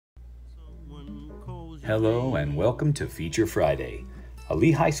Hello and welcome to Feature Friday, a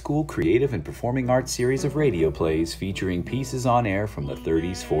Lee High School creative and performing arts series of radio plays featuring pieces on air from the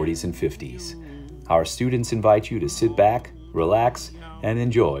 30s, 40s, and 50s. Our students invite you to sit back, relax, and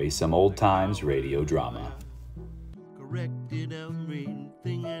enjoy some old times radio drama. Corrected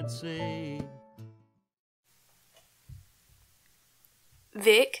everything I'd say.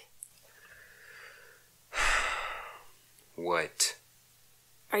 Vic? What?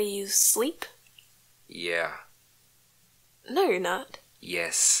 Are you asleep? Yeah. No, you're not.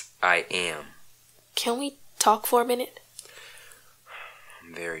 Yes, I am. Can we talk for a minute?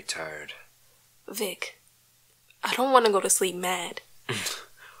 I'm very tired. Vic, I don't want to go to sleep mad.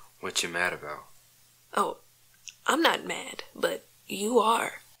 What you mad about? Oh, I'm not mad, but you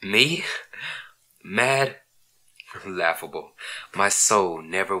are. Me? Mad? Laughable. My soul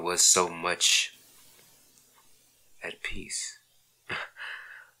never was so much at peace.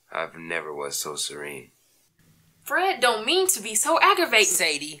 I've never was so serene. Fred don't mean to be so aggravating.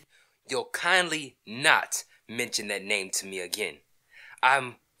 Sadie, you'll kindly not mention that name to me again.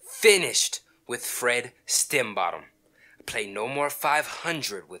 I'm finished with Fred Stembottom. I play no more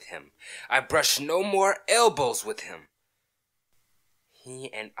 500 with him. I brush no more elbows with him.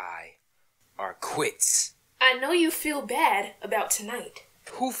 He and I are quits. I know you feel bad about tonight.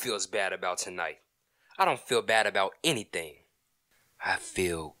 Who feels bad about tonight? I don't feel bad about anything. I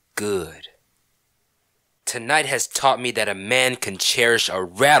feel good. Tonight has taught me that a man can cherish a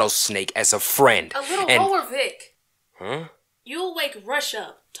rattlesnake as a friend. A little lower, Vic. Huh? You'll wake Rush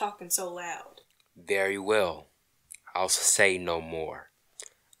up talking so loud. Very well. I'll say no more.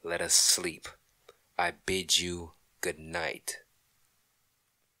 Let us sleep. I bid you good night.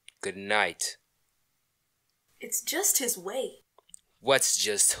 Good night. It's just his way. What's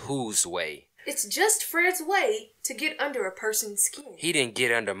just whose way? It's just Fred's way to get under a person's skin. He didn't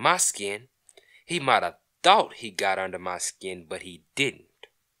get under my skin. He might have thought he got under my skin, but he didn't.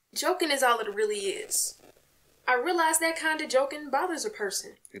 Joking is all it really is. I realize that kind of joking bothers a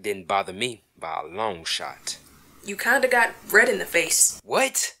person. It didn't bother me by a long shot. You kinda got red in the face.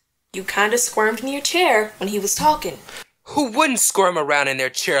 What? You kinda squirmed in your chair when he was talking. Who wouldn't squirm around in their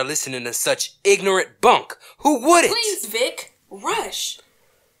chair listening to such ignorant bunk? Who wouldn't? Please, Vic, Rush.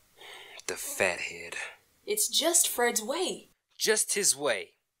 The fathead. It's just Fred's way. Just his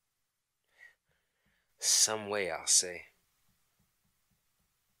way. Some way, I'll say.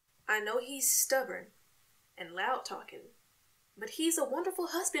 I know he's stubborn and loud talking, but he's a wonderful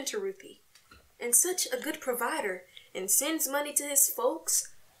husband to Ruthie, and such a good provider, and sends money to his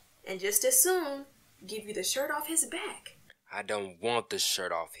folks, and just as soon give you the shirt off his back. I don't want the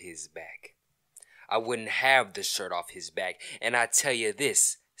shirt off his back. I wouldn't have the shirt off his back, and I tell you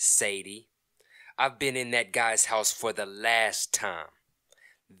this, Sadie, I've been in that guy's house for the last time.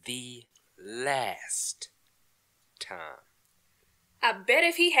 The last time. I bet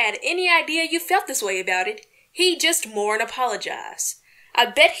if he had any idea you felt this way about it, he'd just more and apologize. I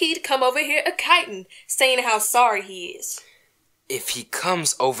bet he'd come over here a-kiting, saying how sorry he is. If he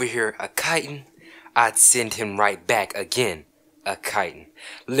comes over here a-kiting, I'd send him right back again a-kiting.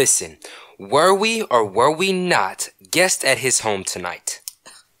 Listen, were we or were we not guests at his home tonight?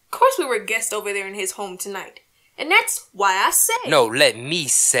 Of course we were guests over there in his home tonight. And that's why I say... No, let me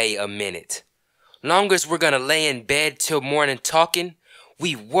say a minute. Long as we're gonna lay in bed till morning talking,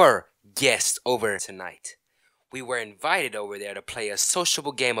 we were guests over tonight. We were invited over there to play a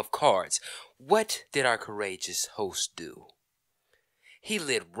sociable game of cards. What did our courageous host do? He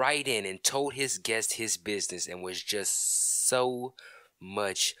lit right in and told his guest his business and was just so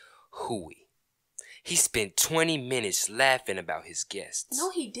much hooey. He spent 20 minutes laughing about his guests.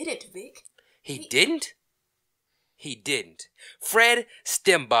 No, he didn't, Vic. He didn't? He didn't. Fred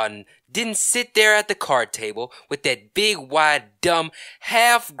Stembottom didn't sit there at the card table with that big, wide, dumb,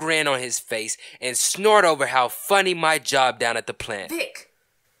 half grin on his face and snort over how funny my job down at the plant. Vic,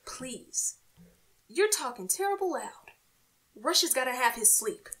 please. You're talking terrible loud. Rush has gotta have his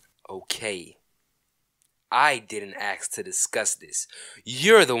sleep. Okay. I didn't ask to discuss this.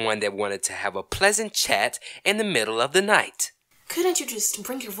 You're the one that wanted to have a pleasant chat in the middle of the night. Couldn't you just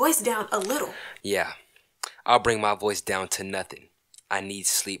bring your voice down a little? Yeah, I'll bring my voice down to nothing. I need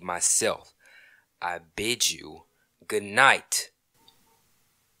sleep myself. I bid you good night.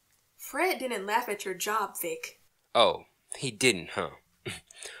 Fred didn't laugh at your job, Vic. Oh, he didn't, huh?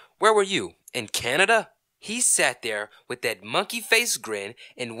 Where were you? In Canada? He sat there with that monkey-faced grin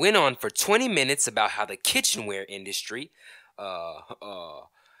and went on for 20 minutes about how the kitchenware industry, how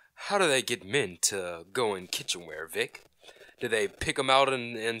do they get men to go in kitchenware, Vic? Do they pick them out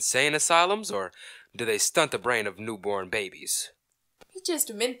in insane asylums, or do they stunt the brain of newborn babies? He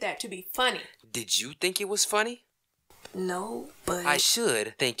just meant that to be funny. Did you think it was funny? No, but... I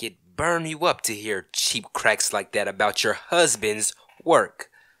should think it burned you up to hear cheap cracks like that about your husband's work.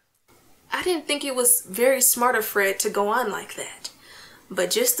 I didn't think it was very smart of Fred to go on like that.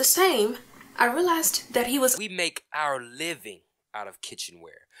 But just the same, I realized that he was... We make our living out of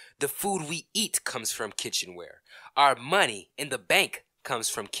kitchenware. The food we eat comes from kitchenware. Our money in the bank comes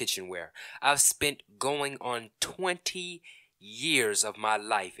from kitchenware. I've spent going on 20 years of my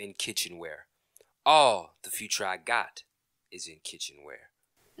life in kitchenware. All the future I got is in kitchenware.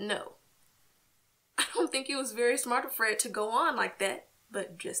 No. I don't think it was very smart of Fred to go on like that.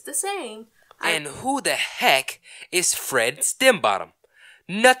 But just the same, And who the heck is Fred Stembottom?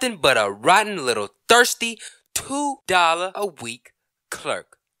 Nothing but a rotten little thirsty $2 a week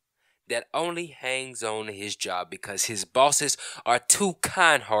clerk that only hangs on to his job because his bosses are too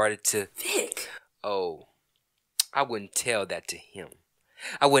kind-hearted to... Vic! Oh, I wouldn't tell that to him.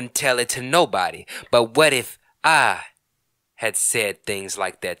 I wouldn't tell it to nobody. But what if I had said things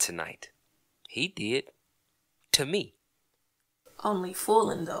like that tonight? He did. To me. Only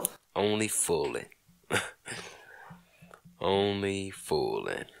fooling, though. Only fooling. Only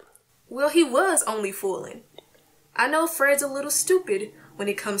fooling. Well, he was only fooling. I know Fred's a little stupid when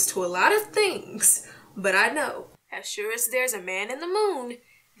it comes to a lot of things, but I know, as sure as there's a man in the moon,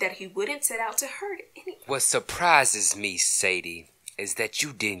 that he wouldn't set out to hurt anyone. What surprises me, Sadie, is that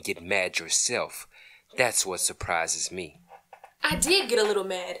you didn't get mad yourself. That's what surprises me. I did get a little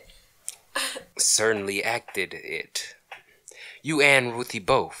mad. Certainly acted it. You and Ruthie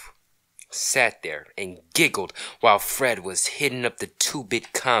both sat there and giggled while Fred was hitting up the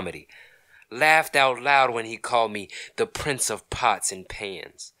two-bit comedy. Laughed out loud when he called me the Prince of Pots and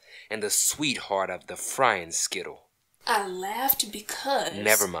Pans and the sweetheart of the frying skittle. I laughed because...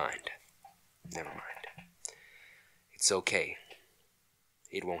 Never mind. Never mind. It's okay.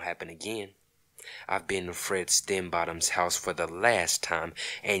 It won't happen again. I've been to Fred Stembottom's house for the last time,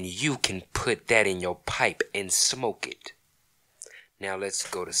 and you can put that in your pipe and smoke it. Now let's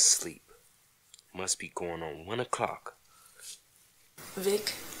go to sleep. Must be going on 1 o'clock.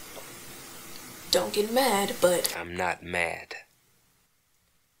 Vic, don't get mad, but... I'm not mad.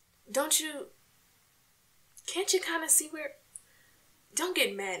 Don't you... Can't you kind of see where... Don't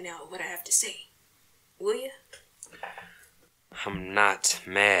get mad now at what I have to say, will you? I'm not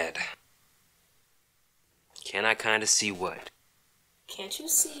mad. Can I kind of see what? Can't you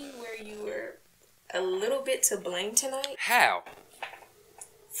see where you were a little bit to blame tonight? How?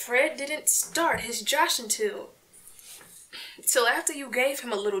 Fred didn't start his joshing till after you gave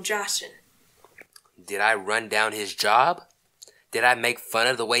him a little joshing. Did I run down his job? Did I make fun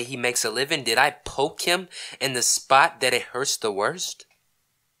of the way he makes a living? Did I poke him in the spot that it hurts the worst?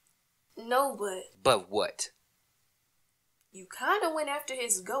 No, but... But what? You kind of went after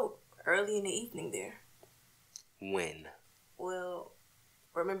his goat early in the evening there. When? Well,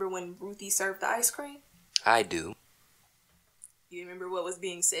 remember when Ruthie served the ice cream? I do. You remember what was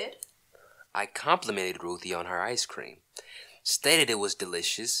being said? I complimented Ruthie on her ice cream, stated it was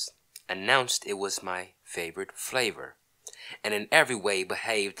delicious, announced it was my favorite flavor, and in every way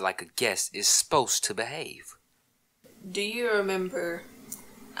behaved like a guest is supposed to behave. Do you remember...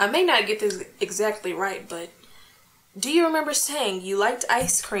 I may not get this exactly right, but... Do you remember saying you liked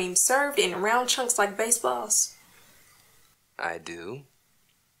ice cream served in round chunks like baseballs? I do.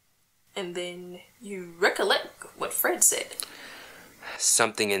 And then you recollect what Fred said.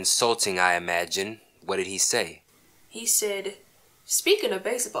 Something insulting, I imagine. What did he say? He said, speaking of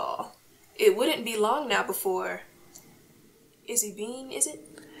baseball, it wouldn't be long now before... Izzy Bean, is it?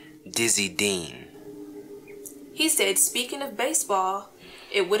 Dizzy Dean. He said, speaking of baseball,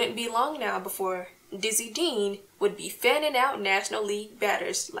 it wouldn't be long now before Dizzy Dean would be fanning out National League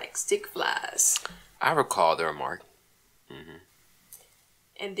batters like stick flies. I recall the remark.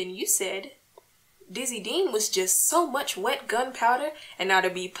 And then you said, Dizzy Dean was just so much wet gunpowder and ought to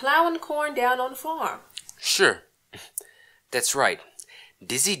be plowing corn down on the farm. Sure. That's right.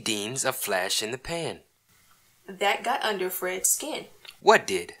 Dizzy Dean's a flash in the pan. That got under Fred's skin. What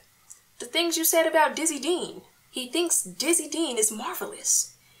did? The things you said about Dizzy Dean. He thinks Dizzy Dean is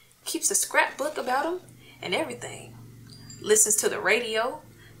marvelous. Keeps a scrapbook about him and everything. Listens to the radio.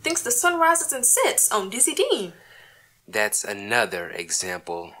 Thinks the sun rises and sets on Dizzy Dean. That's another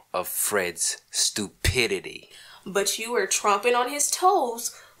example of Fred's stupidity. But you were tromping on his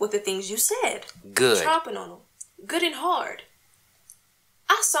toes with the things you said. Good. Tromping on him. Good and hard.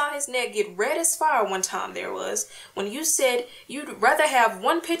 I saw his neck get red as fire one time there was when you said you'd rather have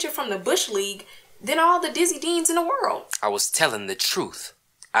one pitcher from the Bush League than all the Dizzy Deans in the world. I was telling the truth.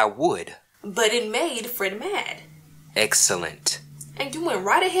 I would. But it made Fred mad. Excellent. And you went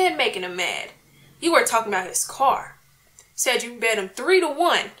right ahead making him mad. You were talking about his car. Said you bet him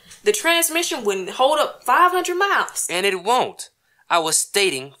 3-1. The transmission wouldn't hold up 500 miles. And it won't. I was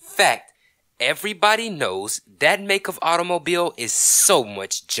stating fact. Everybody knows that make of automobile is so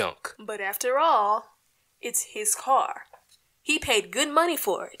much junk. But after all, it's his car. He paid good money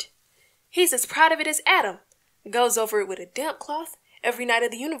for it. He's as proud of it as Adam. Goes over it with a damp cloth every night of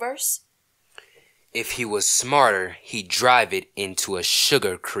the universe. If he was smarter, he'd drive it into a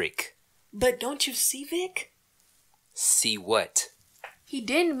sugar creek. But don't you see, Vic? See what? He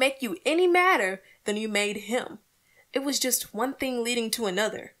didn't make you any madder than you made him. It was just one thing leading to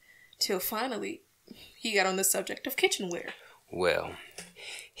another, till finally he got on the subject of kitchenware. Well,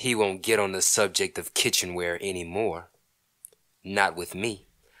 he won't get on the subject of kitchenware anymore. Not with me.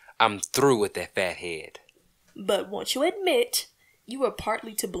 I'm through with that fat head. But won't you admit you were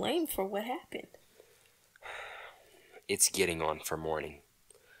partly to blame for what happened? It's getting on for morning.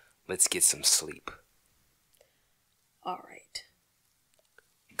 Let's get some sleep. All right.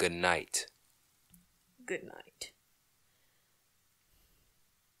 Good night. Good night.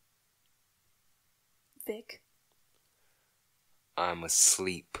 Vic? I'm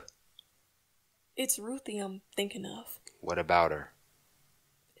asleep. It's Ruthie I'm thinking of. What about her?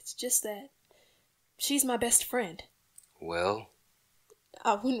 It's just that she's my best friend. Well?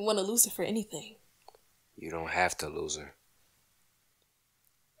 I wouldn't want to lose her for anything. You don't have to lose her.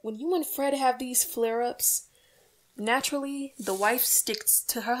 When you and Fred have these flare-ups, naturally the wife sticks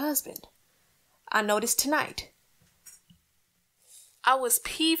to her husband. I noticed tonight. I was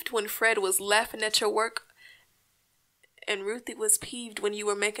peeved when Fred was laughing at your work, and Ruthie was peeved when you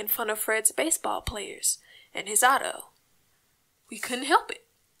were making fun of Fred's baseball players and his auto. We couldn't help it.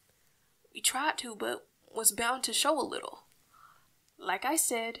 We tried to, but was bound to show a little. Like I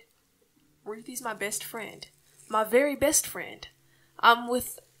said, Ruthie's my best friend. My very best friend. I'm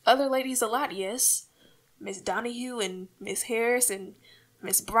with other ladies a lot, yes. Miss Donahue and Miss Harris and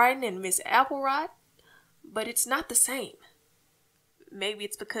Miss Brighton and Miss Applewright. But it's not the same. Maybe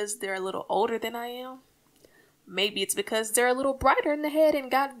it's because they're a little older than I am. Maybe it's because they're a little brighter in the head and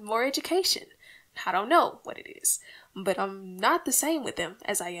got more education. I don't know what it is. But I'm not the same with them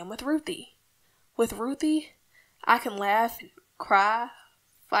as I am with Ruthie. With Ruthie, I can laugh and cry,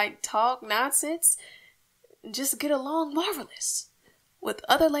 fight, talk, nonsense, and just get along marvelous. With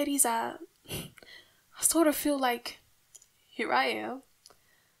other ladies, I sort of feel like here I am,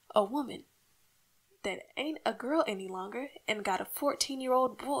 a woman that ain't a girl any longer and got a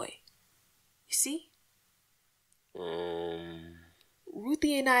 14-year-old boy. You see?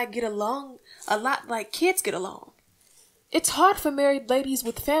 Ruthie and I get along a lot like kids get along. It's hard for married ladies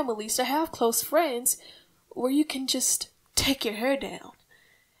with families to have close friends where you can just take your hair down.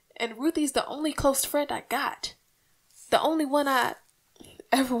 And Ruthie's the only close friend I got. The only one I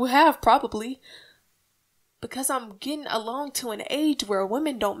ever will have, probably. Because I'm getting along to an age where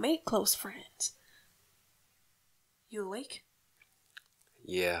women don't make close friends. You awake?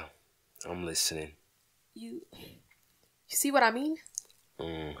 Yeah, I'm listening. You see what I mean?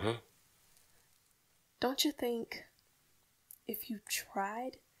 Mm-hmm. Don't you think if you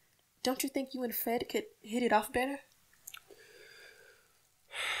tried, don't you think you and Fred could hit it off better?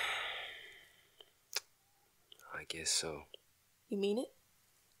 I guess so. You mean it?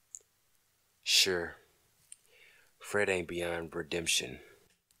 Sure. Fred ain't beyond redemption.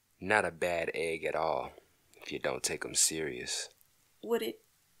 Not a bad egg at all, if you don't take him serious. Would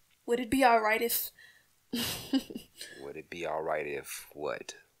it be alright if... Would it be alright if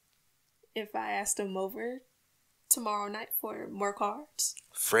what? If I asked him over tomorrow night for more cards?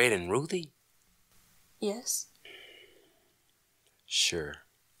 Fred and Ruthie? Yes. Sure.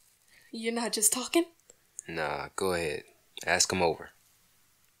 You're not just talking? Nah, go ahead. Ask him over.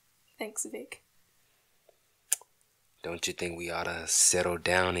 Thanks, Vic. Don't you think we ought to settle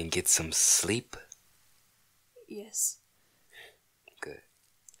down and get some sleep? Yes. Good.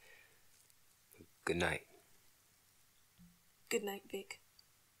 Good night. Good night, Vic.